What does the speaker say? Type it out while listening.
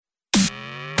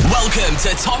Welcome to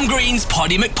Tom Green's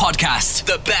Poddy McPodcast,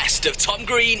 the best of Tom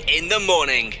Green in the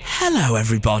morning. Hello,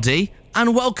 everybody,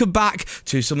 and welcome back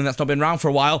to something that's not been around for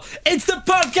a while. It's the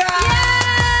podcast! Yeah!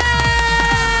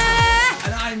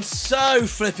 And I'm so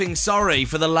flipping sorry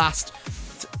for the last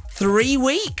 3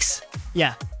 weeks.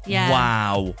 Yeah.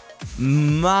 Wow.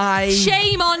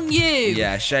 Shame on you.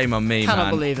 Yeah, shame on me, Cannot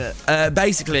man. believe it.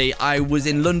 Basically, I was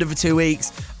in London for 2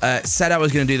 weeks, said I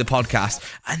was going to do the podcast,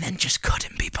 and then just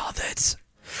couldn't be bothered.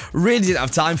 Really didn't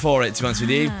have time for it, to be honest with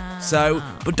you. So,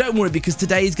 but don't worry, because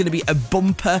today is going to be a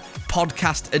bumper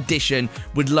podcast edition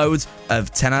with loads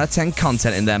of 10 out of 10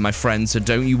 content in there, my friends, so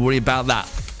don't you worry about that.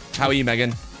 How are you,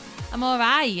 Megan? I'm all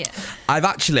right. I've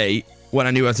actually, when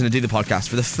I knew I was going to do the podcast,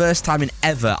 for the first time in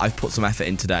ever, I've put some effort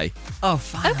in today. Oh,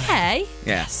 fine. Okay.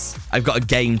 Yes. I've got a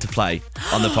game to play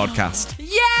on the podcast.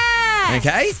 Yes!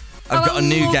 Okay? I've got a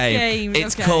new love game. games.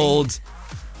 It's Okay. called...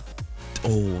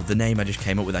 Oh, the name I just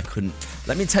came up with, I couldn't...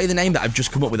 Let me tell you the name that I've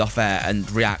just come up with off air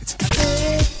and react.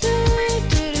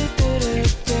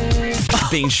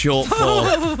 Being short for...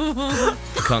 I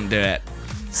can't do it.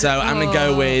 So I'm going to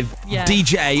go with yeah.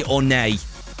 DJ or Nay.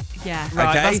 Yeah. Right,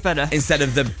 Okay? that's better. Instead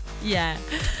of the... Yeah.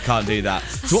 Can't do that.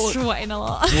 So what- Sweating a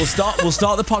lot. We'll start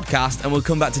the podcast and we'll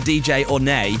come back to DJ or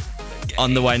Nay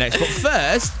on the way next. But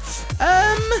first,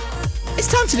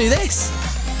 it's time to do this.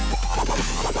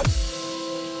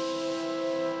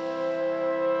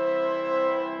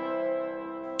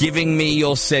 Giving me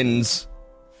your sins.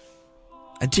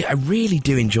 I really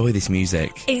do enjoy this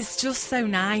music. It's just so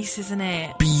nice, isn't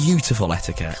it? Beautiful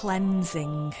etiquette.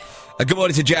 Cleansing. Good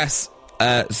morning to Jess,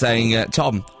 saying,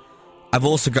 Tom, I've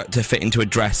also got to fit into a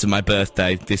dress for my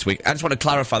birthday this week. I just want to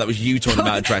clarify that was you talking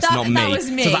about a dress, not me. That was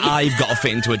me. So that I've got to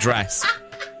fit into a dress.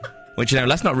 Which,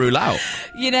 let's not rule out.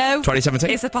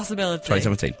 2017? It's a possibility.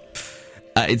 2017.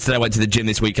 Instead, I went to the gym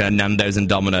this weekend at Nando's and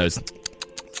Domino's.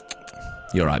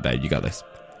 You're right, babe. You got this.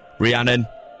 Rhiannon.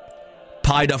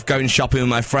 Pied off going shopping with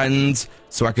my friends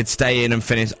so I could stay in and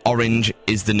finish Orange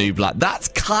is the New Black. That's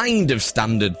kind of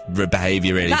standard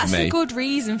behaviour, really, That's for me. a good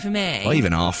reason for me. Or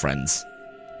even our friends.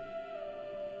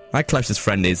 My closest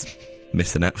friend is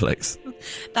Mr. Netflix.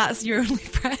 That's your only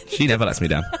friend. She never lets me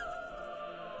down.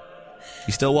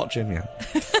 You still watching? Yeah.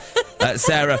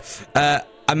 Sarah,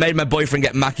 I made my boyfriend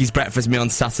get Mackey's breakfast me on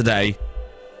Saturday,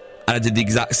 and I did the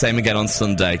exact same again on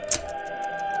Sunday.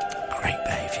 Great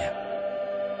behaviour.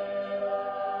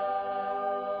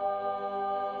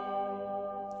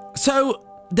 So,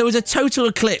 there was a total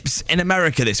eclipse in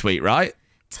America this week, right?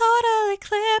 Total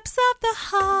eclipse of the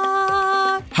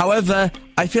heart. However,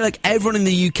 I feel like everyone in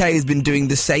the UK has been doing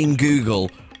the same Google,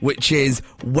 which is,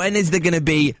 when is there going to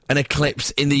be an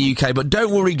eclipse in the UK? But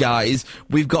don't worry, guys,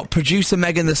 we've got producer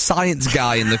Megan, the science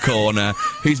guy, in the corner,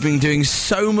 who's been doing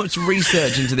so much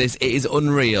research into this, it is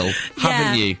unreal,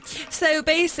 haven't you? So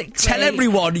basically... Tell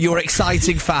everyone your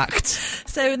exciting fact.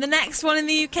 So the next one in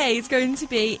the UK is going to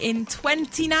be in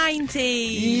 2090.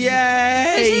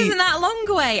 Yay! Which isn't that long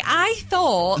away. I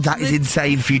thought... That is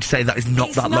insane for you to say that is not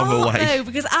It's that long not, away. though,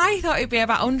 because I thought it'd be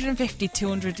about 150,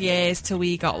 200 years till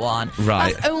we got one.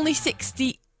 Right. That's only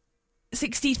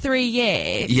 63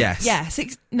 years. Yes. Yeah,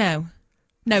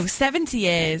 70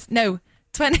 years. No,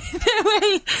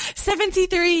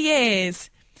 73 years.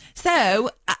 So,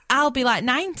 I'll be like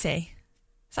 90.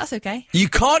 So that's okay. You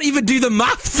can't even do the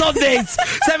maths on this!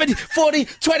 70, 40,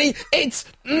 20, it's...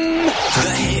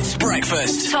 The Hits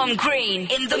Breakfast. Tom Green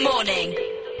in the morning.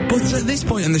 But at this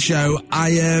point in the show, I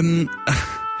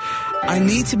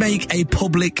need to make a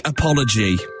public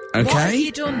apology, okay? What have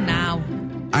you done now?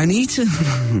 I need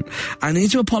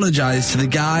to apologise to the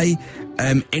guy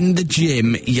in the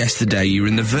gym yesterday. You were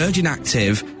in the Virgin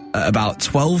Active at about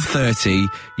 12:30.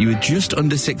 You were just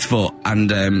under 6 foot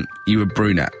and you were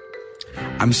brunette.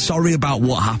 I'm sorry about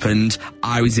what happened.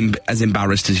 I was as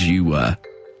embarrassed as you were.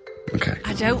 Okay.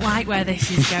 I don't like where this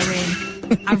is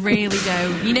going. I really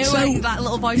don't. You know, like that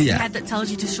little voice in your head that tells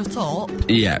you to shut up?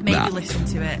 Yeah, Maybe that. listen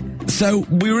to it. So,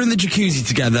 we were in the jacuzzi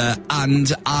together,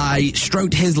 and I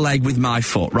stroked his leg with my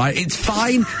foot, right? It's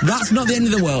fine. That's not the end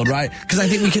of the world, right? Because I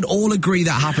think we can all agree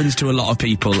that happens to a lot of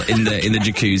people in the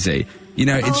jacuzzi. You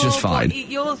know, it's just fine. But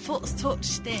your foot's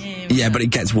touched him. Yeah, but it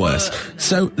gets worse.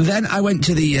 So then I went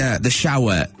to the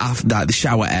shower the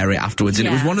shower area afterwards, and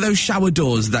it was one of those shower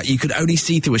doors that you could only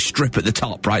see through a strip at the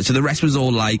top, right? So the rest was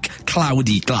all like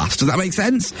cloudy glass. Does that make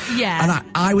sense? Yeah. And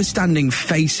I was standing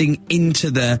facing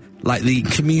into the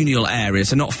communal area,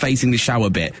 so not facing the shower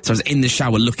bit. So I was in the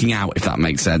shower looking out, if that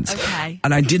makes sense. Okay.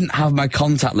 And I didn't have my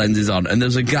contact lenses on, and there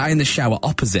was a guy in the shower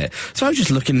opposite. So I was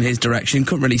just looking in his direction,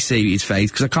 couldn't really see his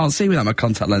face because I can't see without my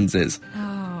contact lenses.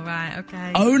 Oh. Oh, right,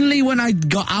 okay. Only when I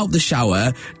got out the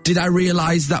shower did I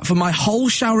realise that for my whole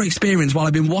shower experience while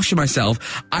I've been washing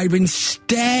myself, I've been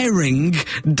staring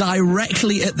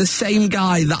directly at the same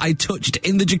guy that I touched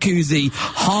in the jacuzzi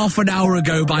half an hour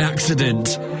ago by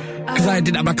accident. Because I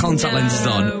didn't have my contact lenses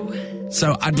on.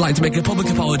 So I'd like to make a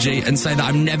public apology and say that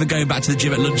I'm never going back to the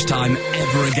gym at lunchtime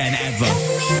ever again, ever.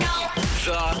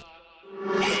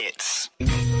 The hits.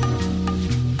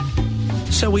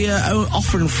 So we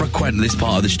often frequent this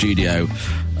part of the studio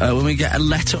when we get a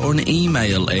letter or an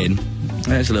email in.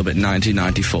 It's a little bit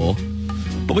 1994.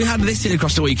 But we had this in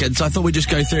across the weekend, so I thought we'd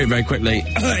just go through it very quickly.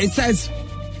 It says,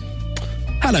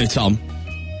 "Hello, Tom.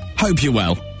 Hope you're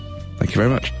well. Thank you very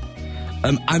much.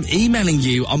 I'm emailing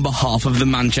you on behalf of the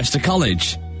Manchester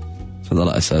College." That's what the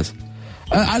letter says.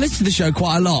 "I listened to the show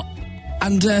quite a lot,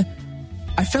 and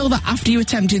I feel that after you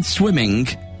attempted swimming,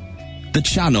 the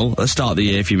channel, at the start of the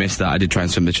year, if you missed that, I did try and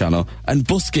swim the channel, and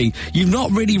busking, you've not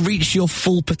really reached your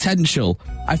full potential.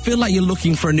 I feel like you're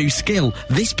looking for a new skill.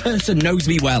 This person knows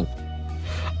me well.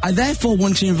 I therefore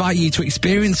want to invite you to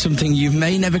experience something you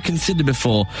may never considered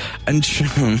before and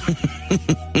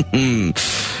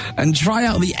and try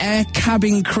out the air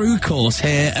cabin crew course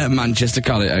here at Manchester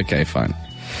College." Okay, fine.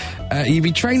 "You'll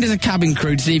be trained as a cabin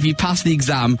crew to see if you pass the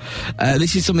exam.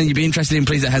 This is something you'd be interested in.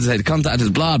 Please don't hesitate to contact us.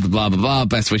 Blah, blah, blah, blah, blah.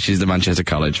 Best wishes, the Manchester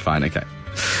College." Fine, okay.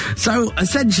 So,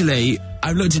 essentially,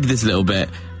 I've looked into this a little bit,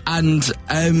 and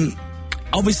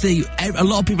obviously, a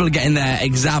lot of people are getting their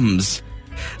exams.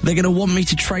 They're going to want me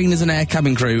to train as an air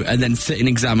cabin crew and then sit an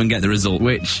exam and get the result,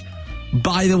 which,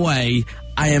 by the way,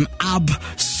 I am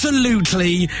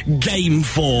absolutely game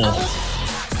for.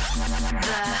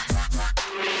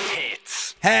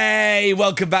 Hey,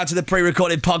 welcome back to the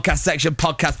pre-recorded podcast section,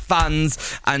 podcast fans.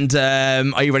 And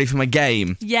are you ready for my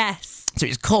game? Yes. So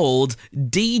it's called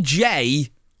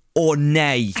DJ or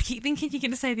Nay. I keep thinking you're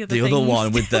going to say the other The things. other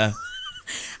one with the...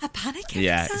 I panic every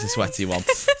Yeah, time. it's a sweaty one.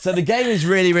 So the game is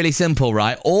really, really simple,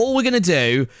 right? All we're going to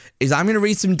do is I'm going to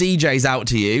read some DJs out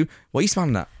to you. What are you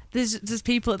smiling at? There's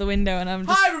people at the window and I'm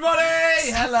just... Hi, everybody!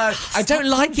 Hello. I don't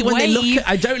like it when they look at...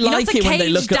 I don't You're like not a it when they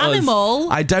look caged at animal.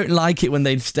 us. I don't like it when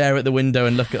they stare at the window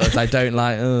and look at us. I don't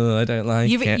like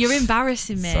it. You're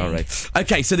embarrassing me. Sorry.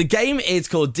 Okay, so the game is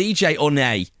called DJ or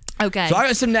Nay. Okay. So I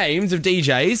got some names of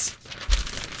DJs,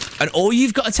 and all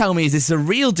you've got to tell me is this a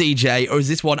real DJ or is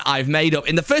this one I've made up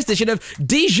in the first edition of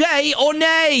DJ or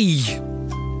Nay.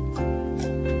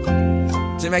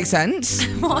 Does it make sense?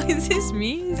 What is this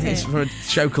music? It's from a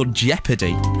show called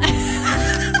Jeopardy.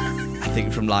 I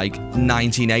think from like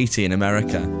 1980 in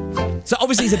America. So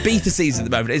obviously it's Ibiza season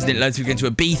at the moment, isn't it? Loads of people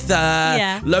going to Ibiza.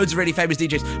 Yeah. Loads of really famous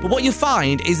DJs. But what you'll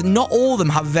find is not all of them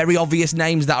have very obvious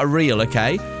names that are real,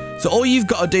 okay? So all you've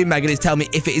got to do, Megan, is tell me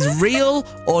if it is real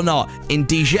or not in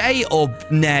DJ or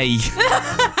Nay.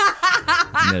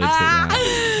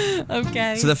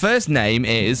 Okay. So the first name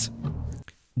is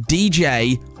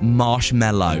DJ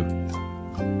Marshmello.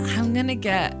 I'm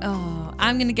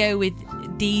gonna go with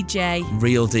DJ.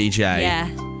 Real DJ. Yeah.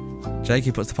 Jake,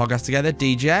 who puts the podcast together.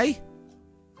 DJ?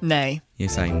 Nay. You're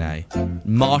saying nay.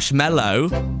 Marshmello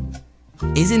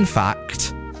is in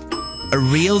fact a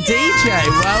real DJ.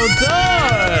 Well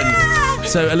done.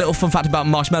 So a little fun fact about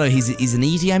Marshmello, he's an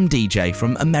EDM DJ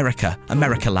from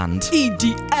Americaland.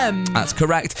 EDM. That's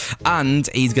correct. And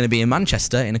he's going to be in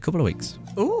Manchester in a couple of weeks.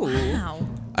 Ooh. Wow.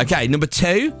 Okay, number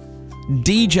 2,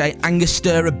 DJ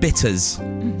Angostura Bitters.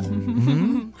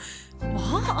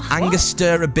 What?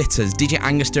 Angostura Bitters. DJ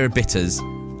Angostura Bitters.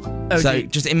 Okay. So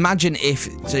just imagine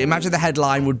the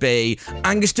headline would be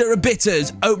Angostura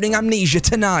Bitters opening Amnesia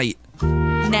tonight.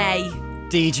 Nay.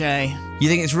 DJ. You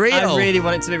think it's real? I really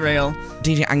want it to be real.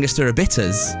 DJ Angostura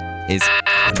Bitters is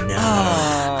no.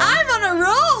 I'm on a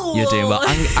roll. You're doing well.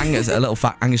 A little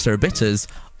fact: Angostura Bitters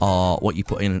are what you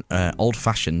put in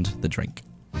old-fashioned the drink.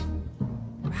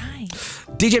 Right.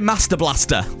 DJ Master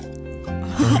Blaster.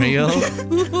 Real?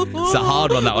 It's a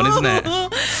hard one, that one, isn't it?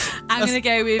 I'm gonna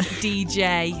go with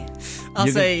DJ. I'll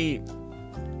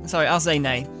say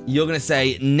nay. You're going to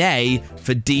say nay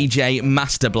for DJ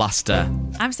Master Blaster.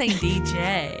 I'm saying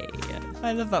DJ.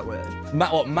 I love that word.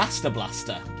 What, Master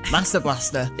Blaster? Master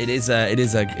Blaster. It is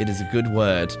a good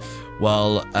word.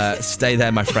 Well, stay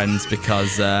there, my friends,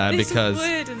 because This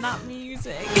word and that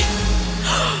music.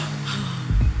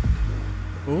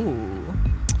 Ooh.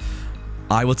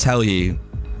 I will tell you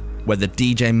whether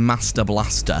DJ Master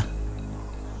Blaster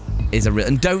is a real...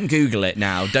 And don't Google it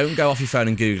now. Don't go off your phone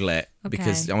and Google it,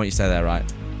 because I want you to stay there, right?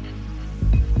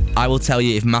 I will tell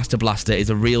you if Master Blaster is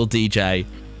a real DJ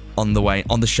on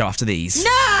the show after these.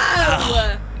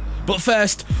 No! But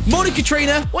first, morning,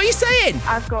 Katrina. What are you saying?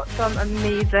 I've got some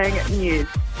amazing news.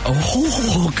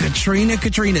 Oh, Katrina,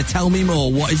 tell me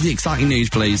more. What is the exciting news,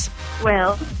 please?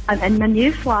 Well, I'm in my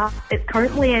new flat. It's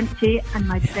currently empty, and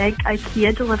my big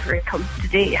IKEA delivery comes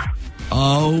today.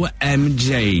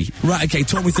 OMG. Right, okay,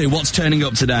 talk me through. What's turning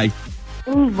up today?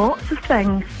 Oh, lots of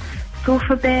things.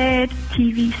 Sofa bed,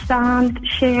 TV stand,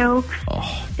 shelves,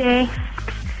 desks,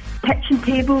 kitchen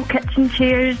table, kitchen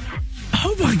chairs.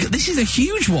 Oh my God, this is a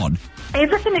huge one.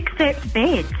 Everything except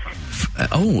beds.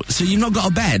 So you've not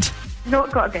got a bed?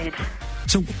 Not got a bed.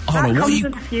 So, That hold on, comes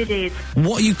in a few days.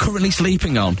 what are you currently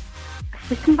sleeping on? A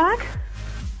sleeping bag?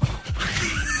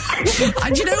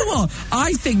 And you know what?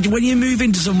 I think when you move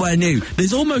into somewhere new,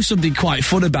 there's almost something quite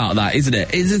fun about that, isn't it?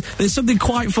 There's something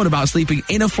quite fun about sleeping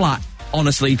in a flat on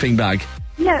a sleeping bag.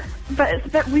 Yeah, but it's a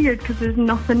bit weird because there's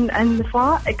nothing in the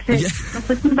flat except a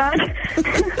sleeping bag.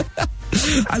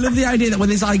 I love the idea that when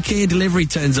this IKEA delivery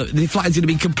turns up, the flat is going to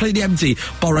be completely empty,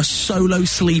 bar a solo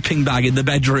sleeping bag in the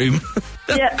bedroom.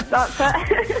 Yeah, that's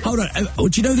it. Hold on.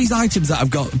 Do you know these items that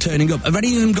I've got turning up? Have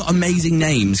any of them got amazing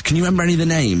names? Can you remember any of the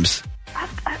names?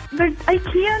 They're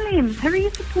IKEA names. How are you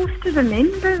supposed to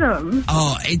remember them?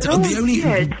 Oh,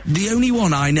 the only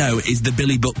one I know is the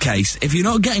Billy bookcase. If you're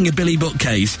not getting a Billy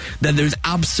bookcase, then there's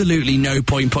absolutely no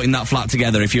point putting that flat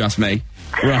together, if you ask me.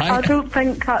 Right? I don't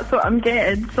think that's what I'm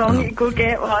getting, so I need to go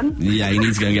get one. Yeah, you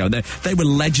need to go and get one. They were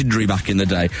legendary back in the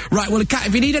day. Right, well, Kat,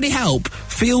 if you need any help,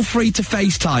 feel free to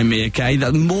FaceTime me, okay?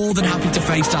 I'm more than happy to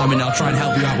FaceTime me, and I'll try and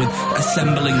help you out with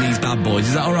assembling these bad boys.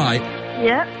 Is that all right?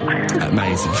 Yeah.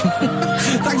 Amazing.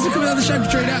 Thanks for coming on the show,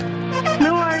 Katrina.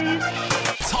 No worries.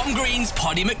 Tom Green's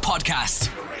Poddy McPodcast.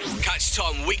 Catch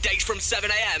Tom weekdays from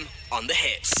 7 a.m. on The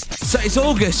Hits. So it's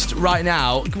August right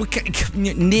now. We're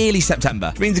nearly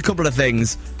September. It means a couple of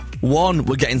things. One,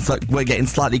 we're getting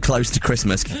slightly close to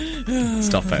Christmas.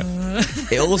 Stop it.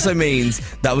 It also means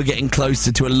that we're getting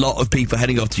closer to a lot of people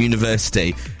heading off to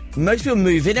university. Most people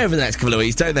move in over the next couple of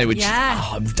weeks, don't they?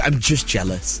 I'm just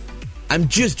jealous. I'm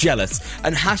just jealous.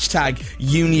 And hashtag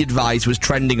uni advice was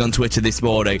trending on Twitter this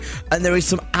morning. And there is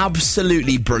some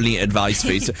absolutely brilliant advice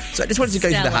for you. So I just wanted to go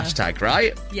through the hashtag,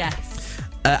 right? Yes.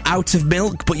 Out of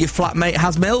milk, but your flatmate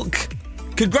has milk?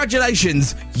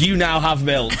 Congratulations, you now have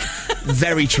milk.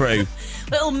 Very true.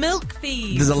 Little milk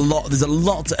thieves. There's a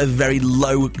lot of very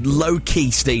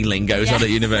low-key stealing goes on at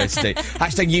university.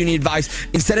 Hashtag uni advice.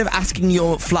 Instead of asking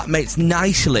your flatmates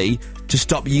nicely to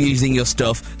stop using your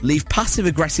stuff, leave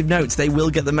passive-aggressive notes. They will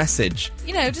get the message.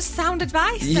 You know, just sound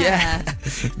advice there. Yeah.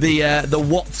 The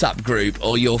WhatsApp group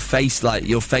or your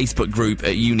Facebook group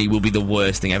at uni will be the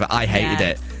worst thing ever. I hated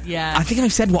it. Yeah. I think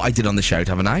I've said what I did on the show,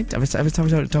 haven't I? Have I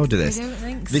told you this? I don't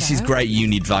think This so. is great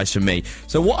uni advice from me.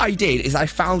 So what I did is I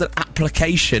found an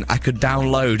application I could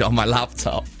download on my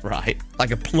laptop, right?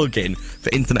 Like a plugin for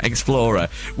Internet Explorer,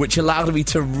 which allowed me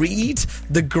to read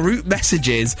the group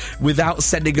messages without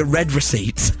sending a red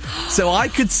receipt. So I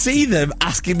could see them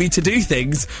asking me to do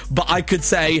things, but I could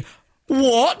say,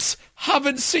 "What?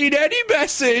 Haven't seen any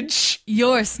message."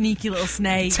 You're a sneaky little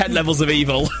snake. 10 levels of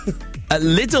evil.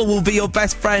 Lidl will be your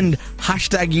best friend.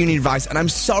 Hashtag uni advice. And I'm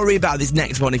sorry about this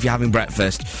next one if you're having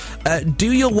breakfast.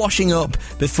 Do your washing up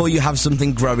before you have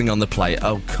something growing on the plate.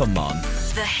 Oh, come on.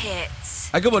 The Hits.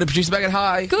 Good morning, producer Megan.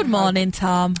 Hi. Good morning,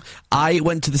 Tom. I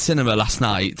went to the cinema last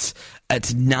night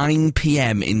at 9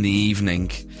 p.m. in the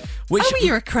evening. Which,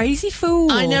 You're a crazy fool.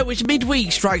 I know, which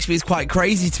midweek strikes me as quite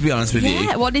crazy, to be honest with you.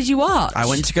 Yeah, what did you watch? I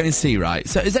went to go and see, right?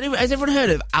 So has everyone heard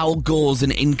of Al Gore's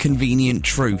An Inconvenient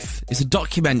Truth? It's a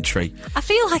documentary. I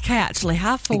feel like I actually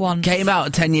have for one. Came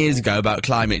out 10 years ago about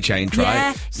climate change, right?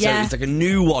 Yeah, so yeah. it's like a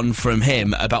new one from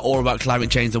him all about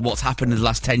climate change and what's happened in the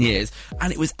last 10 years.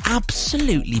 And it was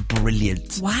absolutely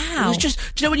brilliant. Wow. It was just,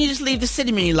 do you know when you just leave the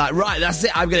cinema and you're like, right, that's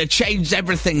it, I'm going to change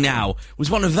everything now? It was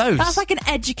one of those. That's like an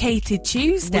educated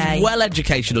Tuesday. It was well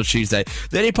educational Tuesday.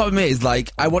 The only problem is, like,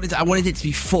 I wanted it to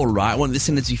be full, right? I wanted the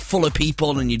cinema to be full of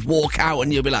people, and you'd walk out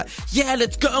and you'd be like, yeah,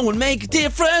 let's go and make a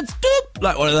difference. Doop!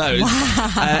 Like one of those.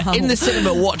 Wow. In the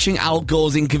cinema watching Al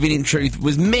Gore's Inconvenient Truth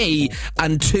was me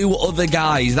and 2 other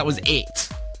guys. That was it.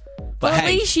 But Well, at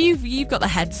hey, least you've got the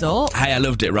heads up. hey, I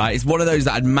loved it, right? It's one of those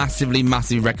that I'd massively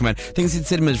recommend. I think it's in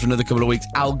cinemas for another couple of weeks.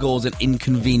 Al Gore's An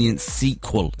Inconvenient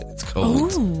Sequel, it's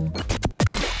called. Ooh.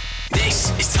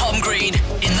 This is Tom Green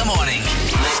in the morning.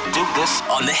 Let's do this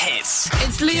on The Hits.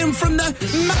 It's Liam from the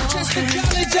Manchester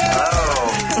Challenger.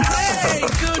 Hey,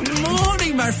 good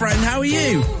morning, my my friend. How are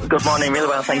you? Good morning, really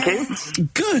well, thank you.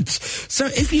 Good. So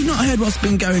if you've not heard what's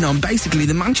been going on, basically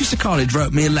the Manchester College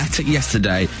wrote me a letter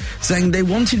yesterday saying they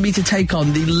wanted me to take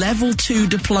on the Level 2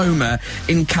 diploma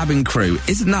in cabin crew.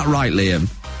 Isn't that right, Liam?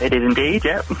 It is indeed,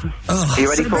 yep. Oh, are you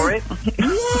ready for it?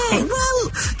 Yeah, well,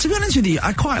 to be honest with you,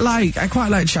 I quite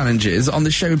like challenges. On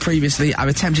the show previously, I've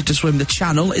attempted to swim the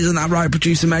Channel. Isn't that right,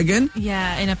 producer Megan?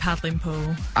 Yeah, in a paddling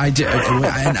pool. I do.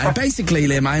 I basically,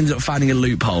 Liam, I ended up finding a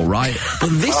loophole, right? But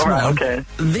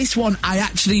this one, I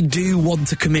actually do want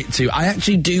to commit to. I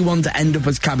actually do want to end up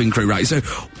as cabin crew, right? So,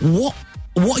 what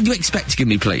are you expecting of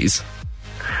me, please?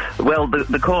 Well,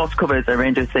 the course covers a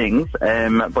range of things,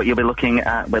 but you'll be looking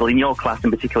at, well, in your class in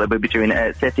particular, we'll be doing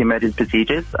safety emergency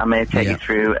procedures. I may take you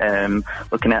through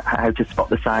looking at how to spot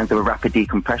the signs of a rapid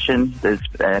decompression. There's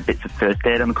bits of first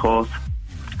aid on the course.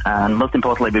 And most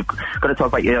importantly, we've got to talk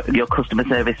about your customer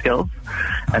service skills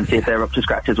and see if they're up to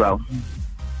scratch as well.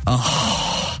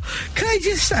 Oh, can I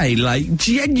just say, like,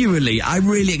 genuinely, I'm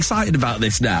really excited about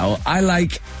this now. I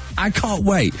can't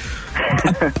wait.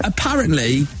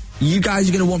 Apparently, you guys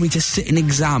are going to want me to sit an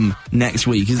exam next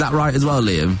week. Is that right as well,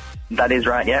 Liam? That is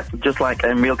right, yeah. Just like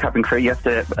real cabin crew, you have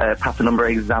to pass a number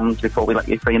of exams before we let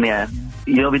you free in the air.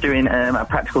 You'll be doing a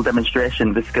practical demonstration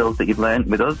of the skills that you've learned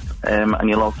with us, and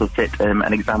you'll also sit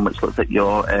an exam which looks at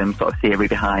your sort of theory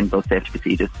behind those safety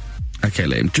procedures. Okay,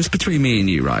 Liam, just between me and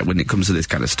you, right, when it comes to this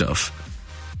kind of stuff,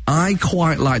 I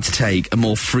quite like to take a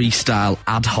more freestyle,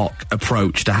 ad hoc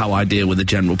approach to how I deal with the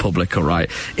general public, all right?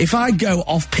 If I go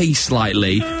off-piste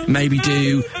slightly, maybe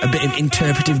do a bit of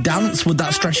interpretive dance, would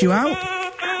that stress you out?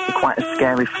 Quite a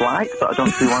scary flight, but I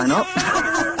don't see why not.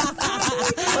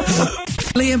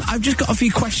 Liam, I've just got a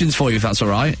few questions for you, if that's all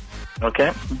right.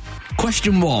 Okay.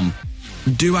 Question 1.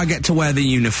 Do I get to wear the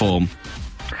uniform?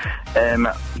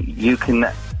 You can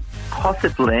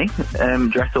possibly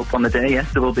dress up on the day,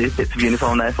 yes. There will be bits of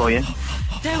uniform there for you.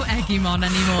 Don't egg him on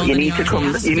anymore. You need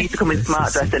to come in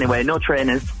smart dress anyway, no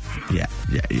trainers. Yeah,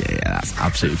 that's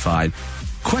absolutely fine.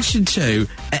 Question 2,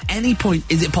 at any point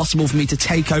is it possible for me to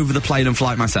take over the plane and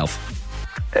fly it myself?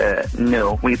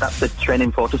 No, that's the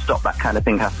training for to stop that kind of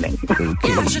thing happening.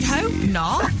 Well, I should hope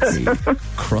not.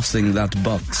 Crossing that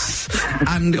box.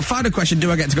 And final question,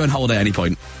 do I get to go on holiday at any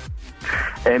point?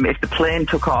 If the plane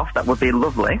took off, that would be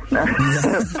lovely, but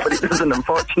it doesn't,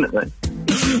 unfortunately.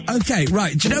 Okay,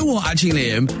 right. Do you know what, actually,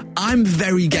 Liam? I'm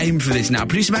very game for this now.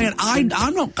 Producer Megan, I'm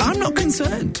not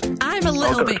concerned. I'm a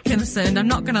little bit concerned, I'm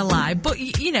not going to lie. But,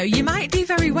 you know, you might do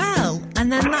very well.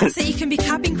 And then that's it, you can be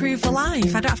cabin crew for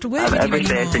life. I don't have to work with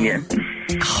you anymore.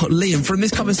 Oh, Liam, from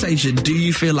this conversation, do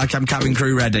you feel like I'm cabin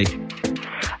crew ready?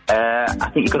 I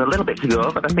think you've got a little bit to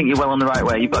go, but I think you're well on the right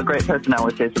way. You've got a great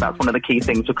personality, so that's one of the key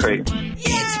things for crew.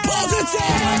 It's positive!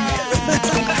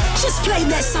 Just play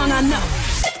that song I know.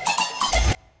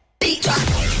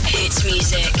 Hits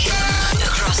music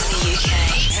across the UK.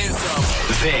 Hands up.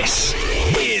 This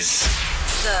is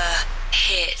The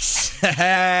Hits.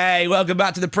 Hey, welcome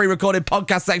back to the pre-recorded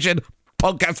podcast section,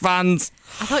 podcast fans.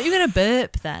 I thought you were going to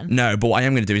burp then. No, but what I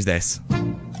am going to do is this.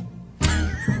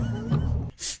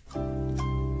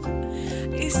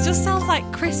 It just sounds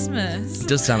like Christmas. It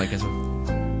does sound like Christmas.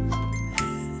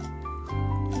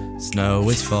 Snow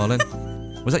is falling.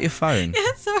 Was that your phone?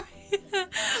 Yeah, sorry. I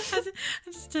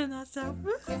just turned that off.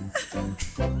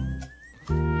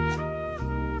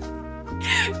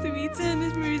 Do we turn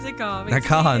this music off? I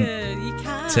can't. Weird. You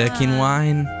can't. Turkey and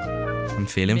wine. I'm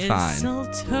feeling fine.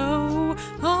 Mistletoe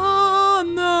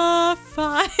on the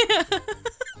fire.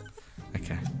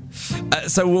 Okay.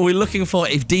 So what we're looking for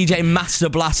if DJ Master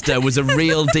Blaster was a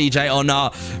real DJ or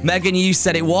not. Megan, you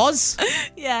said it was.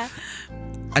 Yeah.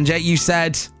 And Jake, you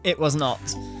said It was not.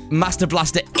 Master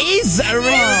Blaster is a real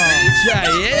DJ.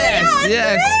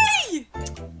 Yes.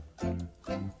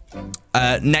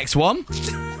 Next one. I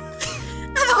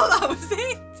thought that was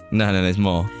it. No, there's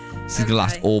more. This is gonna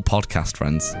last all podcast,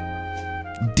 friends.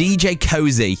 DJ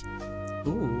Cozy.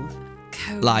 Ooh.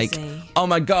 Cozy. Like, oh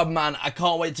my god, man, I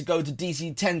can't wait to go to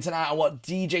DC 10 tonight and what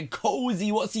DJ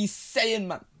Cozy, what's he saying,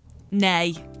 man?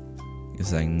 Nay. You're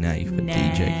saying nay for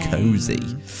Nay. DJ Cozy.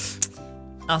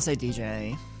 I'll say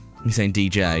DJ. You're saying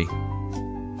DJ.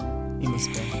 You must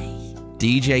be.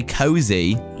 DJ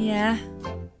Cozy Yeah.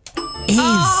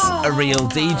 is a real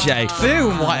DJ.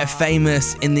 Boom. Quite a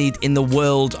famous in the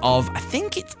world of, I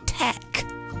think it's tech.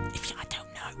 I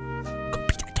don't know. Could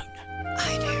be, I don't know.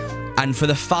 I do. And for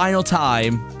the final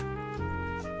time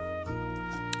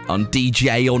on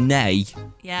DJ or Nay,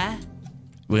 Yeah.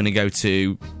 we're going to go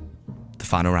to the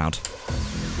final round.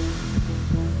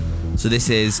 So this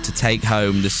is to take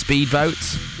home the speedboat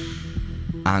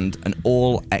and an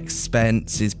all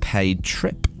expenses paid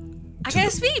trip I get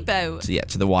a speedboat. So, yeah,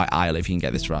 to the White Isle if you can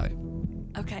get this right.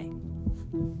 Okay.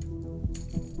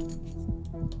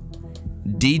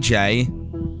 DJ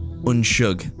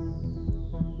Unshug.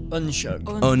 Unshug.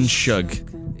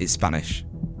 Unshug. It's Spanish.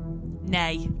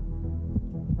 Nay.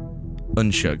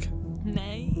 Unshug.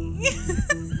 Nay.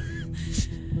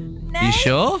 You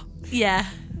sure? Yeah.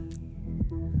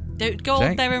 Don't go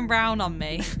Jake? up there and brown on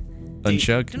me.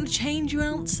 Unshug. Do you want to change your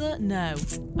answer? No.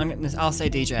 I'll say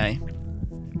DJ.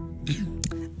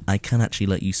 I can actually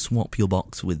let you swap your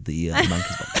box with the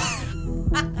Mankers box.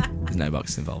 There's no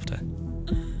box involved here.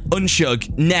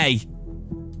 Unshug, nay.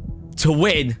 To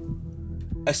win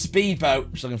a speedboat.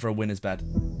 She's looking for a winner's bed.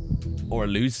 Or a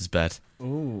loser's bed.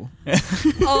 Ooh.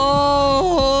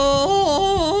 Oh,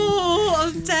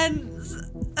 I'm tense.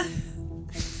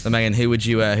 So Megan, who would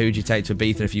you take to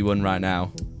Ibiza if you won right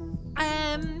now?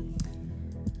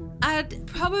 I'd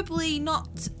probably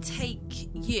not take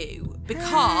you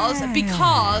because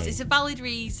it's a valid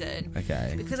reason.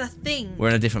 Okay. Because I think We're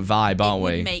in a different vibe, aren't it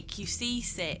we? would make you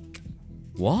seasick.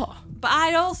 What? But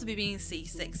I'd also be being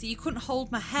seasick, so you couldn't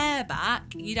hold my hair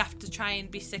back. You'd have to try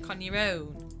and be sick on your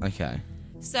own. Okay.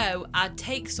 So I'd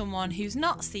take someone who's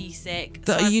not seasick.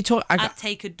 Are you I'd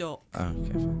take a duck. Oh,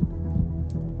 okay. Fine.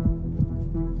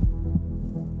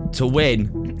 To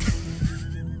win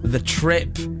the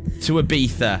trip to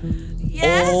Ibiza,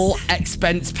 Yes. all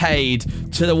expense paid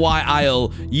to the White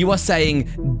Isle, you are saying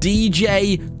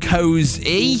DJ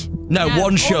Cozy? No, No,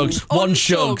 One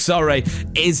Shug, sorry,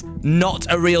 is not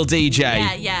a real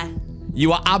DJ. Yeah.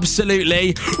 You are absolutely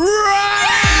right!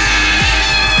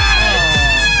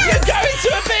 You're going to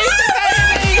Ibiza, baby!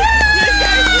 You're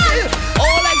going to Ibiza!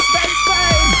 All expense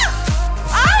paid!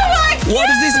 Oh my God! What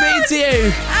does this mean to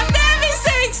you? I've never been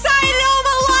so excited all my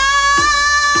life!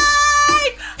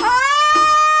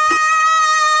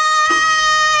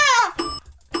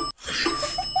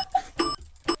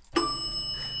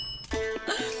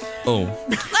 Oh.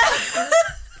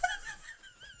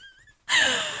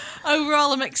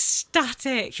 Overall, I'm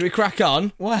ecstatic. Should we crack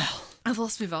on? Well, I've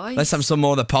lost my voice. Let's have some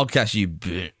more of the podcast, you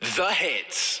bitch. The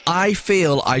hits. I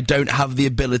feel I don't have the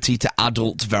ability to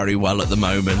adult very well at the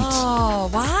moment. Oh,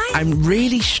 why? I'm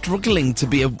really struggling to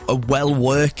be a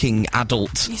well-working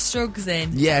adult. Your struggling.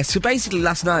 Yeah, so basically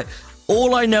last night,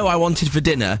 all I know I wanted for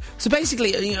dinner, so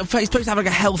basically, you know, supposed to have like a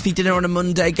healthy dinner on a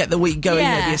Monday, get the week going,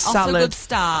 Yeah, maybe a off to a salad. good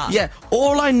start. Yeah,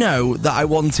 all I know that I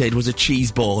wanted was a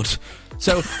cheese board.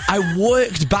 So I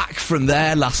worked back from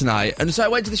there last night, and so I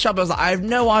went to the shop, and I was like, I have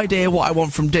no idea what I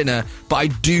want from dinner, but I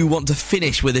do want to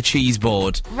finish with a cheese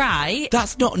board. Right.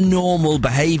 That's not normal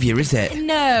behaviour, is it?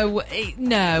 No,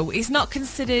 it's not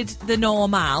considered the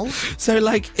normal. So,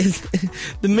 like, in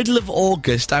the middle of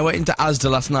August, I went into Asda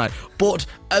last night, bought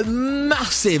a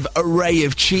massive array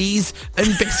of cheese and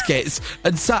biscuits,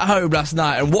 and sat home last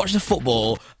night and watched the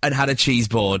football and had a cheese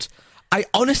board. I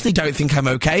honestly don't think I'm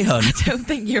okay, hun. I don't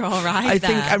think you're all right. I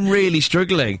think I'm really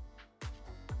struggling.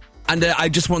 And I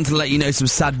just want to let you know some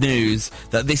sad news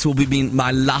that this will be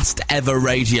my last ever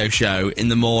radio show in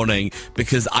the morning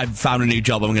because I've found a new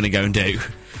job I'm going to go and do.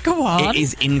 Go on. It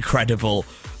is incredible.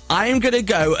 I am going to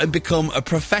go and become a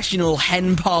professional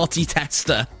hen party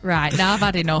tester. Right, now I've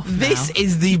had enough. This now.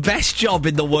 is the best job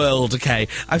in the world, okay?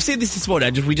 I've seen this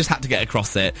morning, we just had to get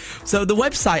across it. So the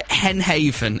website Hen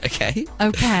Haven, okay?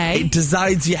 Okay. It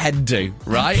designs your hen do,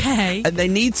 right? Okay. And they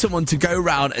need someone to go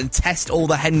around and test all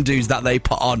the hen do's that they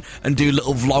put on and do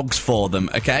little vlogs for them,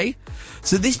 okay?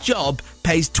 So this job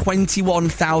pays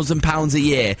 £21,000 a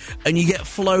year, and you get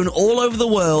flown all over the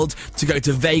world to go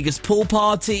to Vegas pool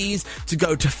parties, to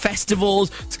go to festivals,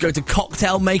 to go to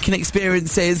cocktail making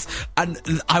experiences, and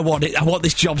I want it. I want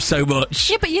this job so much.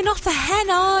 Yeah, but you're not a hen,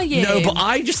 are you? No, but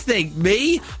I just think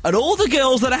me and all the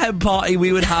girls at a hen party,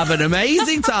 we would have an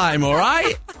amazing time, all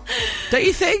right? Don't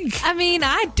you think? I mean,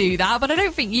 I'd do that, but I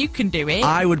don't think you can do it.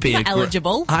 I would be You're not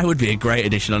eligible. I would be a great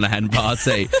addition on a hen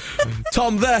party.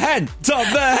 Tom the hen.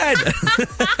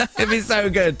 It'd be so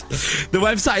good. The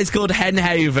website is called Hen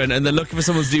Haven, and they're looking for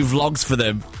someone to do vlogs for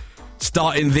them.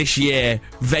 Starting this year,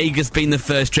 Vegas being the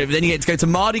first trip, then you get to go to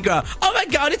Mardi Gras. Oh my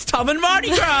God, it's Tom and Mardi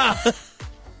Gras.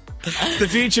 The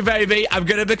future, baby. I'm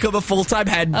going to become a full-time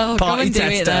hen Oh, party go and do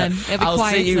tester. it then. It'll be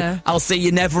quieter. I'll see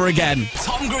you never again.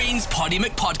 Tom Green's Poddy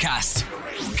McPodcast.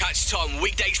 Catch Tom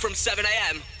weekdays from 7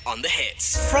 a.m. on The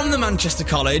Hits. From the Manchester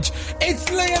College, it's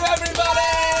Liam, everybody!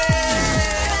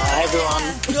 Hi,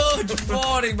 everyone. Good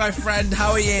morning, my friend.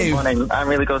 How are you? Morning. I'm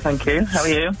really good, thank you. How are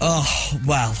you? Oh,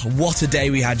 well, what a day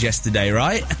we had yesterday,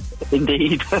 right?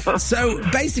 Indeed. So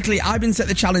basically, I've been set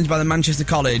the challenge by the Manchester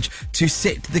College to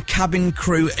sit the cabin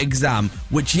crew exam,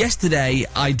 which yesterday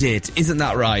I did. Isn't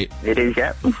that right? It is,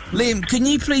 yeah. Liam, can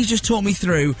you please just talk me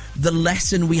through the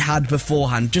lesson we had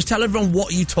beforehand? Just tell everyone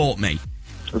what you taught me.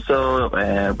 So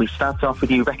we started off with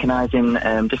you recognising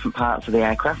different parts of the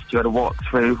aircraft. You had a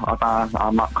walkthrough of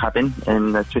our mock cabin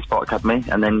in the Swissport Academy,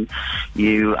 and then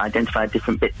you identified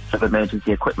different bits of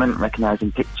emergency equipment,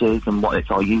 recognising pictures and what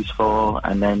it's all used for,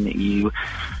 and then you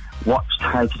watched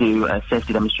how to do a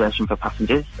safety demonstration for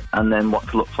passengers, and then what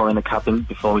to look for in the cabin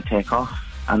before we take off,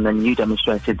 and then you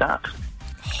demonstrated that,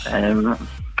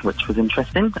 which was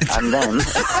interesting, and then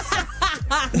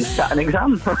you sat an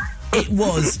exam. It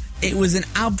was an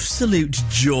absolute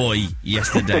joy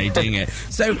yesterday doing it.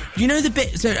 So, you know the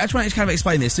bit... So, I just want to kind of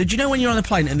explain this. So, do you know when you're on the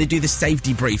plane and they do the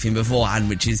safety briefing beforehand,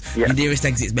 which is your nearest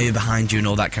exit's maybe behind you and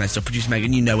all that kind of stuff, Producer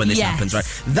Megan, you know when this happens,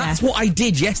 right? That's what I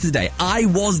did yesterday. I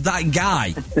was that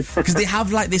guy. Because they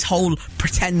have, like, this whole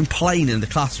pretend plane in the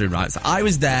classroom, right? So, I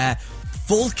was there...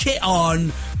 full kit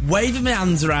on, waving my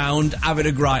hands around, having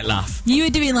a great laugh. You were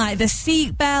doing like the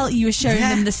seatbelt, you were showing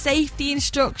them the safety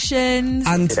instructions.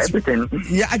 And did everything.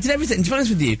 Yeah, I did everything. To be honest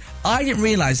with you, I didn't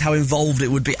realise how involved it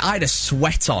would be. I had a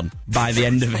sweat on by the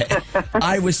end of it.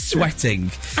 I was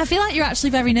sweating. I feel like you're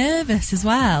actually very nervous as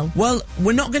well. Well,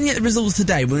 we're not going to get the results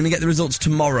today. We're going to get the results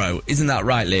tomorrow. Isn't that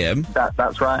right, Liam?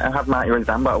 That's right. I have marked your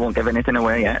exam, but I won't give anything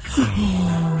away yet.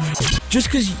 Just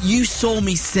because you saw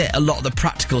me sit a lot of the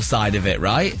practical side of it,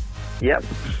 right? Yep.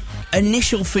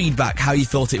 Initial feedback, how you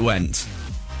thought it went?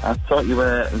 I thought you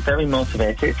were very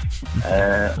motivated.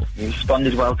 You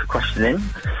responded well to questioning.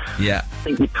 Yeah. I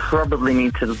think you probably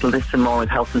need to listen more with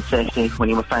health and safety when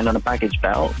you were found on a baggage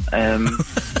belt.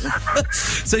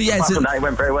 So yeah, apart from that, it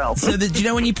went very well. So do you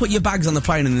know when you put your bags on the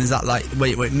plane and there's that like where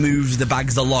it moves the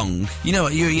bags along? You know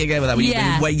what you get with that when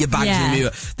you weigh your bags and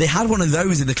move. They had one of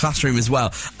those in the classroom as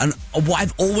well. And what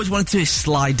I've always wanted to do is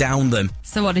slide down them.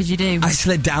 So what did you do? I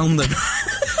slid down them.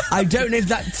 I don't know if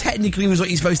that technically was what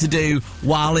you're supposed to do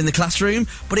while in the classroom,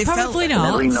 but it Probably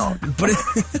felt... not. But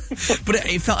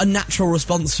it felt a natural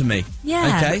response for me.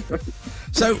 Yeah. Okay?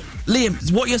 So,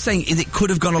 Liam, what you're saying is it could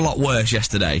have gone a lot worse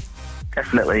yesterday?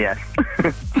 Definitely, yes.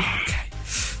 Okay.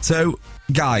 So,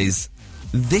 guys,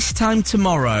 this time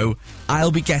tomorrow,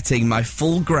 I'll be getting my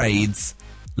full grades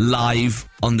live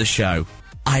on the show.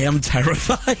 I am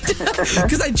terrified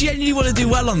because I genuinely want to do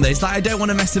well on this. Like, I don't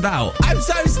want to mess about. I'm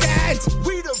so scared.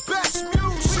 We the best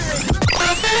music.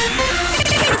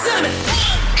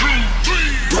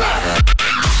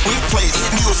 We play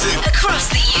music Across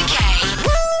the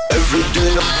UK. every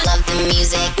day. Love the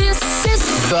music. This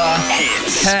is The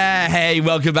hits. Hey,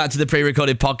 welcome back to the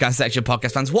pre-recorded podcast section,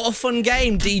 podcast fans. What a fun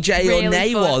game DJ Really or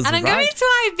Nay fun. was. And I'm right? going to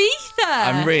Ibiza.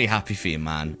 I'm really happy for you,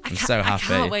 man. I'm so happy. I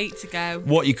can't wait to go.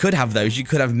 What you could have, though, is you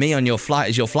could have me on your flight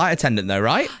as your flight attendant, though,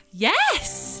 right?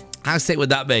 Yes. How sick would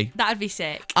that be? That'd be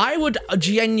sick. I would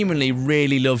genuinely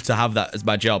really love to have that as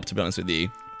my job, to be honest with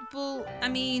you. Well, I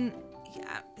mean,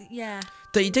 yeah.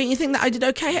 Don't you think that I did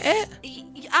okay at it?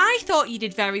 I thought you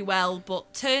did very well,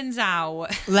 but turns out...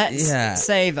 Let's Yeah.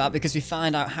 save that because we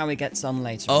find out how he gets on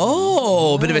later.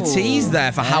 Oh, a bit of a tease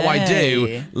there for how I do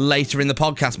Hey. later in the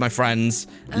podcast, my friends.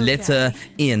 Later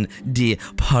in the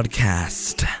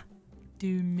podcast. 2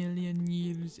 million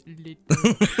years later.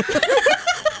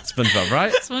 SpongeBob,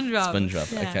 right?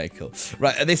 SpongeBob. Yeah. Okay, cool.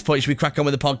 Right, at this point, should we crack on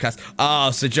with the podcast?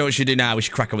 Oh, so do you know what we should do now? We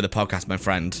should crack on with the podcast, my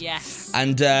friend. Yes.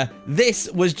 And this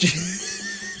was just...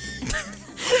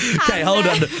 Okay, hold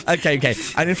on. Okay.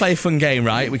 I'm going to play a fun game,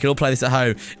 right? We can all play this at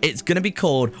home. It's going to be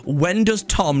called When Does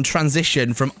Tom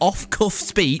Transition from Off-Cuff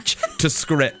Speech to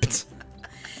Script?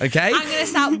 Okay? I'm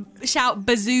going to shout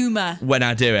Bazoomer. When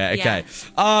I do it, okay. Yeah.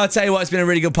 Oh, I'll tell you what, it's been a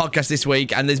really good podcast this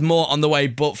week, and there's more on the way,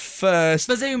 but first...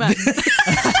 Bazoomer.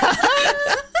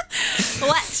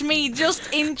 Let me just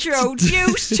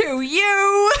introduce to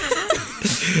you.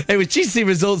 It was GCSE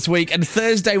results week, and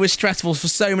Thursday was stressful for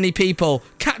so many people.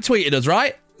 Kat tweeted us,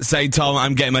 right? Saying, Tom,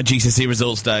 I'm getting my GCSE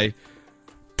results day.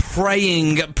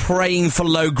 Praying for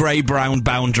low grey-brown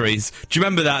boundaries. Do you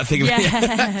remember that thing?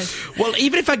 Yes. Well,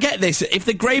 even if I get this, if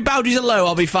the grey boundaries are low,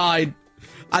 I'll be fine.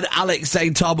 And Alex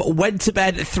saying, Tom, went to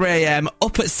bed at 3 a.m,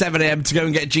 up at 7 a.m. to go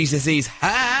and get GCSEs.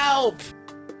 Help!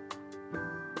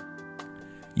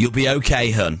 You'll be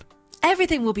okay, hun.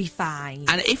 Everything will be fine.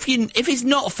 And if it's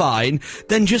not fine,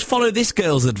 then just follow this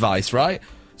girl's advice, right?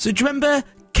 So do you remember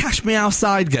Cash Me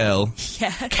Outside Girl?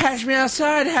 Yeah. Cash Me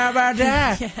Outside, how about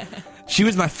that? Yeah. Do She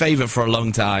was my favourite for a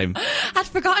long time. I'd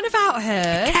forgotten about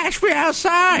her. Catch me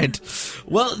outside.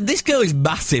 Well, this girl is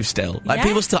massive still. Like, Yeah.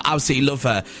 people still absolutely love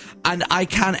her. And I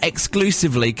can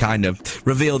exclusively kind of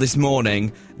reveal this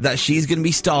morning that she's going to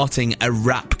be starting a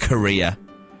rap career.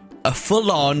 A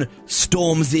full-on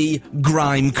Stormzy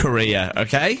grime career,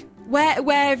 okay? Where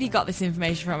have you got this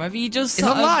information from? Have you just It's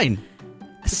sort of- online.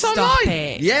 It's Stop online.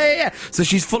 it. Yeah. So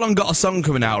she's full on got a song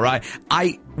coming out, right?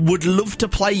 I would love to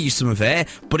play you some of it,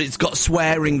 but it's got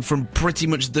swearing from pretty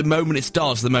much the moment it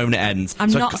starts to the moment it ends.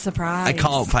 I'm So not I surprised. I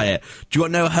can't play it. Do you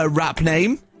want to know her rap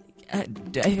name?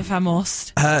 If I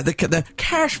must. The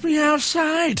Cash Me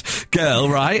Outside girl,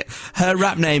 right? Her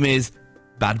rap name is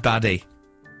Bad Baddie.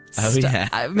 Oh, yeah.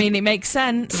 I mean, it makes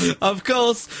sense. Of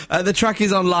course. The track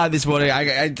is online this morning.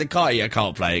 I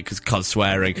can't play it because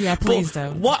swearing. Yeah, please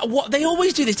But don't. What they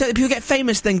always do this, don't they? People get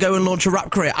famous, then go and launch a rap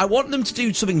career. I want them to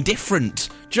do something different.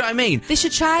 Do you know what I mean? They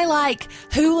should try, like,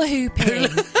 hula hooping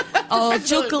or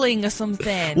juggling or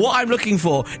something. What I'm looking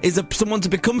for is someone to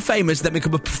become famous, then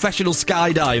become a professional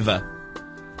skydiver.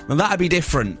 And that'd be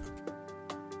different.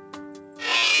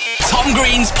 Tom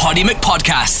Green's Poddy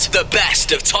McPodcast. The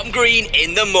best of Tom Green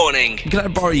in the morning. Can I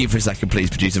borrow you for a second, please,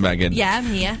 producer Megan? Yeah, I'm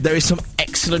here. There is some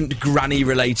excellent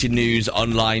granny-related news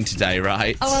online today,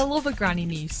 right? Oh, I love a granny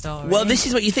news story. Well, this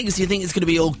is what you think. So you think it's going to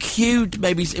be all cute,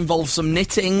 maybe involve some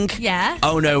knitting. Yeah.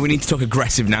 Oh, no, we need to talk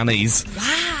aggressive nannies.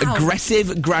 Wow.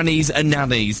 Aggressive grannies and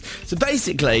nannies. So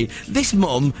basically, this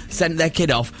mum sent their kid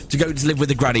off to go to live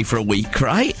with a granny for a week,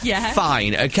 right? Yeah.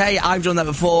 Fine, okay, I've done that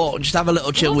before. Just have a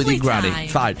little chill with Lovely your granny. time.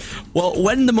 Fine. Well,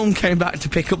 when the mum came back to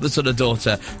pick up the son and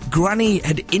daughter, Granny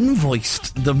had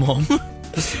invoiced the mum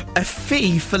a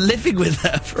fee for living with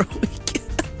her for a week.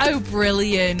 Oh,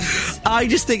 brilliant. I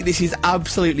just think this is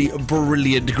absolutely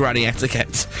brilliant granny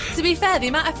etiquette. To be fair, the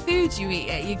amount of food you eat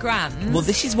at your grand's... Well,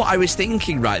 this is what I was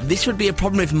thinking, right? This would be a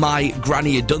problem if my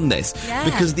granny had done this. Yeah.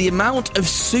 Because the amount of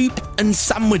soup and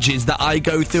sandwiches that I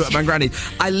go through at my granny's,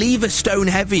 I leave a stone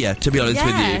heavier, to be honest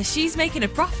with yeah, you. she's making a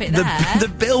profit there. The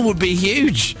bill would be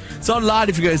huge. It's online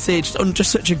if you go and see it,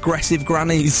 just such aggressive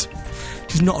grannies.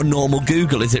 She's not a normal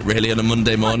Google, is it really, on a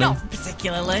Monday Well, morning? not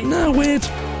particularly. No, weird.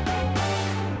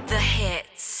 The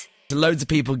hits. Loads of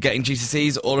people getting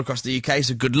GCSEs all across the UK,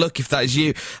 so good luck if that is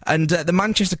you. And the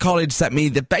Manchester College sent me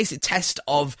the basic test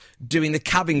of doing the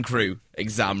cabin crew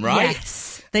exam, right?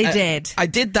 Yes, they did. I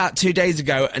did that 2 days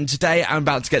ago, and today I'm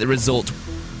about to get the result.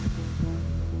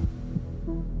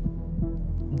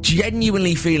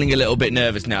 Genuinely feeling a little bit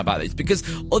nervous now about this, because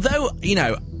although, you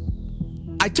know,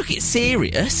 I took it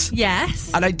serious,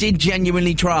 Yes. and I did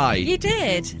genuinely try. You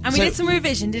did. And we So- did some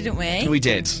revision, didn't we? We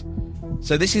did.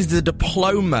 So this is the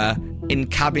diploma in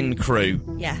cabin crew.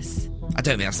 Yes. I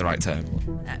don't think that's the right term.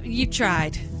 You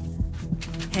tried.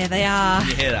 Here they are.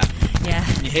 You hear that? Yeah.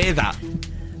 You hear that?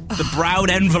 The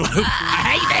brown envelope.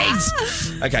 I hate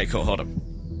these! Okay, cool, hold on.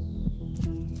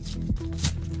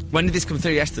 When did this come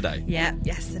through? Yesterday? Yeah,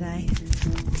 yesterday.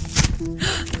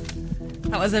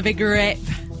 That was a big rip.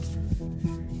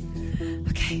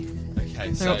 Okay.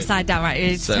 Okay, They're upside down, right?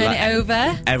 You so turn like- it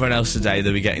over. Everyone else today,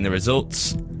 they'll be getting the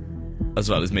results, as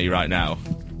well as me right now.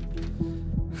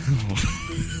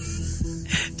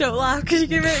 Don't laugh because you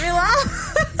can make me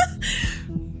laugh.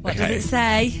 What Okay. does it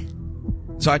say?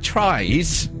 So I tried.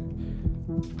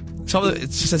 So it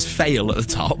just says fail at the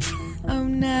top. Oh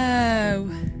no.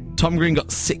 Tom Green got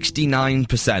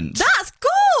 69%. That's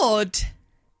good.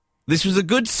 This was a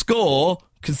good score,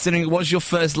 considering it was your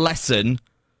first lesson,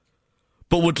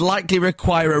 but would likely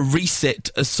require a resit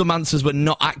as some answers were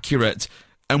not accurate,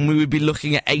 and we would be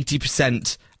looking at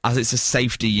 80% as it's a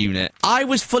safety unit. I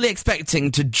was fully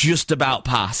expecting to just about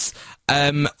pass.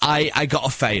 I got a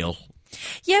fail.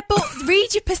 Yeah, but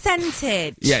read your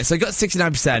percentage. Yeah, so I got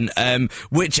 69%,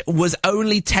 which was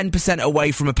only 10%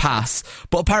 away from a pass,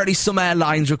 but apparently some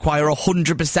airlines require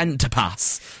 100% to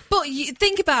pass. But you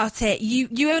think about it.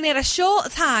 You only had a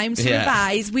short time to Yeah.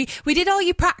 revise. We did all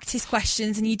your practice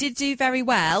questions, and you did do very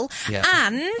well. Yeah.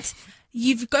 And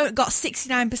you've got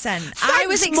 69%. I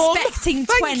was Thanks, Mum. expecting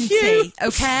Thank 20. you.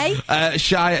 Okay.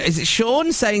 Is it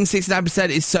Sean saying 69%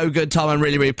 is so good, Tom? I'm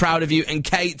really, really proud of you. And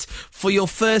Kate, for your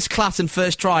first class and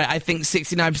first try, I think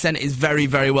 69% is very,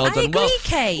 very well done. agree,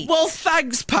 Kate. Well,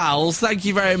 thanks, pals. Thank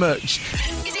you very much.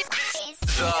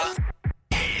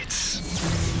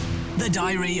 The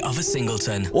Diary of a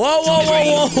Singleton. Whoa, whoa,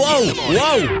 whoa, whoa, whoa,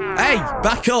 whoa. Hey,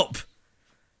 back up.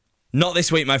 Not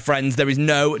this week, my friends. There is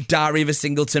no Diary of a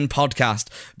Singleton podcast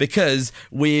because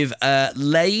we've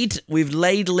laid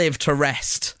Liv to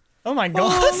rest. Oh my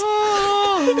god.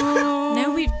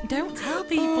 No, we don't tell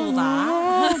people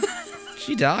that.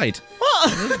 She died.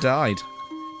 What? Liv died.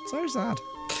 So sad.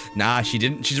 Nah, she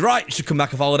didn't. She's right. She'll come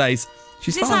back off holidays.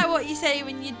 She's Is this fine. like what you say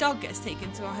when your dog gets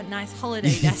taken to a nice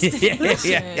holiday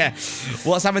destination? yeah.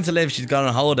 What's happened to Liv? She's gone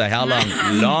on holiday. How long?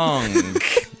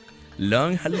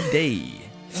 Long holiday.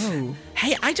 Oh.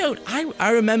 Hey,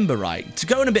 I remember, right, to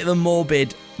go on a bit of a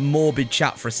morbid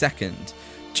chat for a second.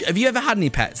 Have you ever had any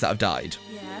pets that have died?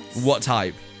 Yes. What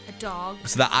type? A dog.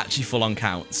 So that actually full on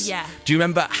counts? Yeah. Do you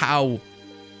remember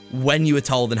when you were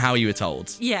told and how you were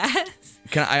told? Yes.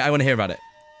 I want to hear about it.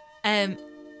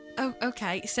 Oh,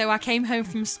 okay. So I came home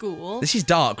from school. This is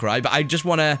dark, right? But I just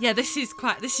want to... Yeah, this is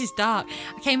dark.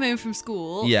 I came home from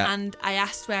school and I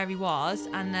asked where he was,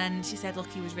 and then she said, look,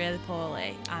 he was really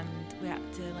poorly and we had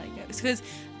to let go. It's because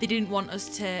they didn't want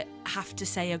us to have to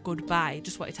say a goodbye,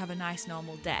 just wanted to have a nice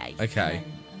normal day. Okay.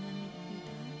 And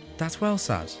then That's well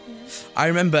sad. Yeah. I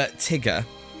remember Tigger,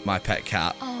 my pet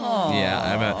cat. Aww. Yeah,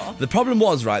 I remember. The problem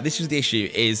was, right, this was the issue,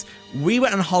 is we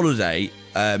went on holiday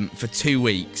for 2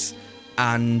 weeks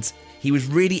and he was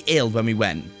really ill when we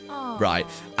went, right?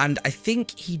 And I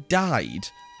think he died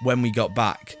when we got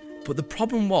back. But the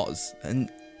problem was, the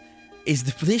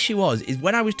issue was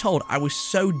when I was told, I was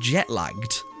so jet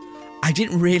lagged, I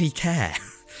didn't really care.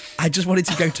 I just wanted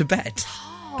to go to bed.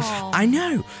 I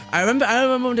know. I remember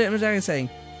Mum and Dad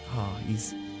saying,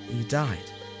 he died.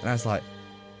 And I was like,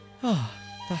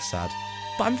 that's sad.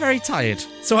 But I'm very tired,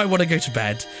 so I want to go to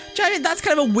bed. Do you know what I mean? That's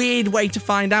kind of a weird way to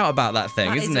find out about that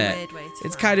thing, isn't it? Weird way to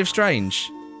it's kind of strange.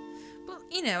 But,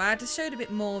 I just showed a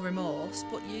bit more remorse,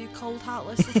 but you cold,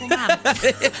 heartless little man.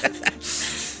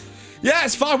 Yeah,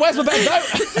 it's fine. Where's my bed,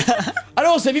 though? And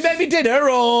also, have you made me dinner,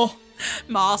 or...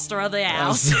 Master of the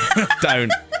house.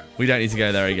 We don't need to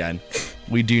go there again.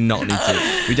 We do not need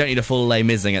to. We don't need a full Les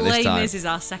Mising at this time. Les Mis is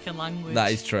our second language.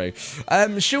 That is true.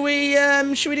 Should we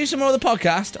do some more of the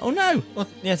podcast? Oh no. Well,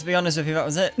 yeah, to be honest with you, that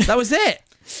was it. That was it.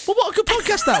 Well, what a good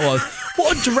podcast that was.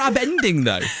 What a drab ending,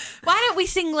 though. Why don't we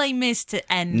sing Les Mis to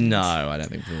end? No, I don't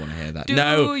think people want to hear that.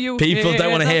 You people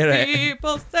don't want to hear it.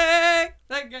 People say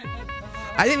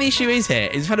I think the issue is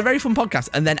we've had a very fun podcast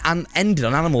and then ended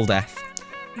on animal death.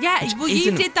 Yeah, well,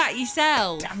 you did that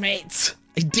yourself. Damn it.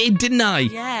 I did, didn't I?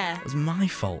 Yeah. It was my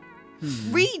fault.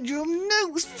 Read your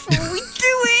notes before we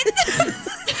do it.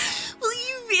 Well,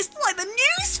 you missed like the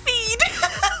news feed.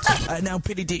 Now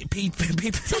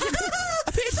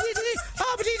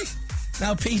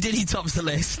Now P. Diddy tops the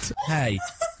list. Hey,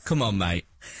 come on, mate.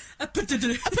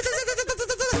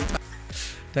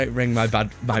 Don't bring my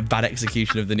bad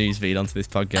execution of the newsfeed onto this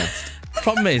podcast.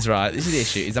 Problem is, right, this is the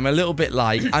issue, is I'm a little bit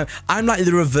like... I'm like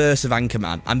the reverse of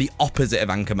Anchorman. I'm the opposite of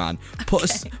Anchorman.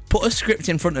 Put a script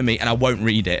in front of me and I won't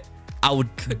read it. I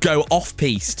would go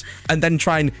off-piste and then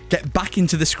try and get back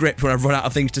into the script when I've run out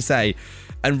of things to say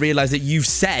and realise that you've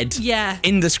said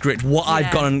in the script what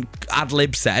I've gone and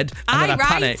ad-lib said, and then I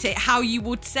panic. Write it how you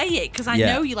would say it, because I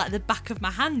know you like the back of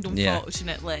my hand,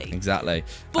 unfortunately. Yeah, exactly.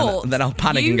 But and then I'll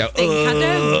panic and go, think I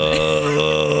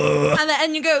don't.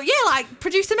 And you go, like,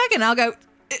 producer Megan, I'll go,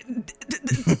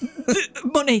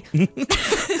 money.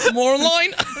 More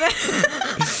online.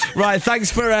 Right,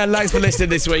 thanks for listening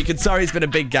this week, and sorry it's been a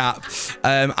big gap.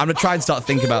 I'm going to try and start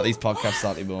thinking about these podcasts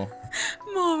slightly more.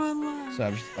 More online. So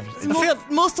I feel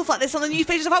more stuff like this on the news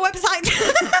pages of our website.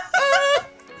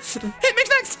 Hit me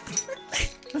next.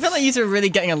 I feel like you are really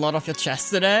getting a lot off your chest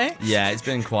today. Yeah, it's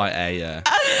been quite a...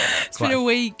 it's been a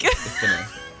week.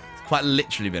 It's quite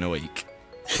literally been a week.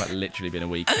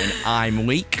 And I'm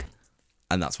weak,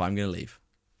 and that's why I'm going to leave.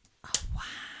 Oh, wow.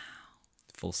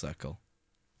 Full circle.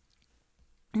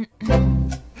 It's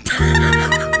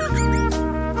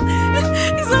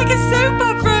like a soap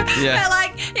opera. Yeah. Where,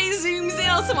 like, it zooms in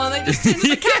on someone, they just turn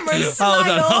the camera and smile.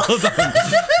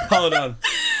 Hold on.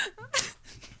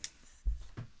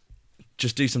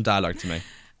 Just do some dialogue to me.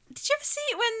 Did you ever see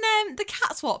it when the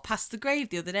cats walked past the grave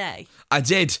the other day? I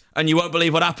did, and you won't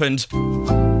believe what happened.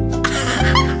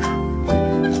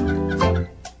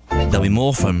 There'll be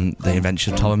more from The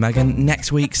Adventures of Tom and Megan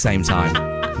next week, same time.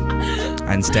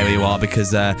 And stay where you are,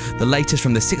 because the latest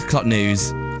from the 6 o'clock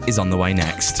news is on the way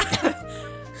next.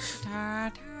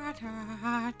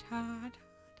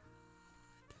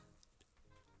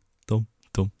 Dum,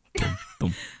 dum, dum,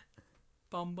 dum.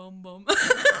 Bum, bum, bum.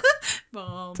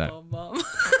 Bum, bum, bum.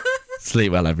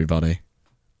 Sleep well, everybody.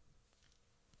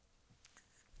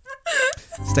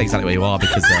 Stay exactly where you are,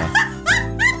 because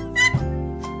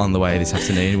on the way this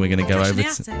afternoon we're going to go over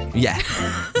to... Yeah.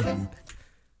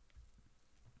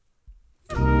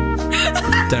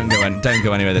 Don't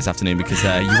go anywhere this afternoon, because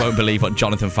you won't believe what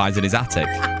Jonathan finds in his attic.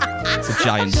 It's a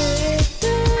giant... Do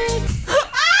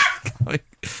you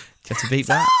have to beat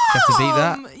that? Do you have to beat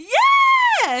that?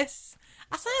 Yes!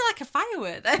 I sounded like a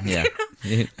firework then. Yeah.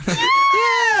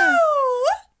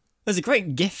 There's a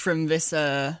great gif from this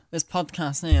this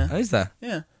podcast here. Oh, is there?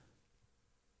 Yeah.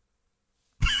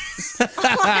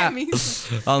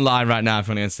 Online right now if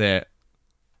you want to see it.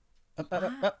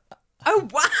 Oh,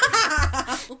 wow.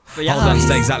 Hold on,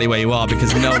 stay exactly where you are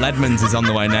because Noel Edmonds is on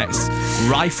the way next.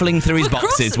 Rifling through his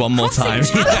boxes one more time.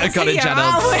 Got it,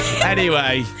 channel.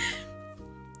 Anyway.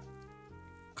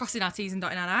 Crossing our T's and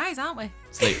dotting our I's, aren't we?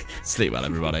 Sleep well,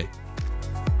 everybody.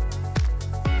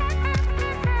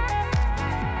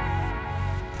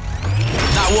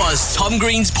 That was Tom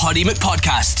Green's Poddy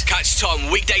McPodcast. Catch Tom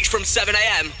weekdays from 7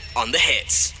 a.m. on The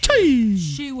Hits.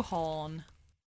 Shoehorn.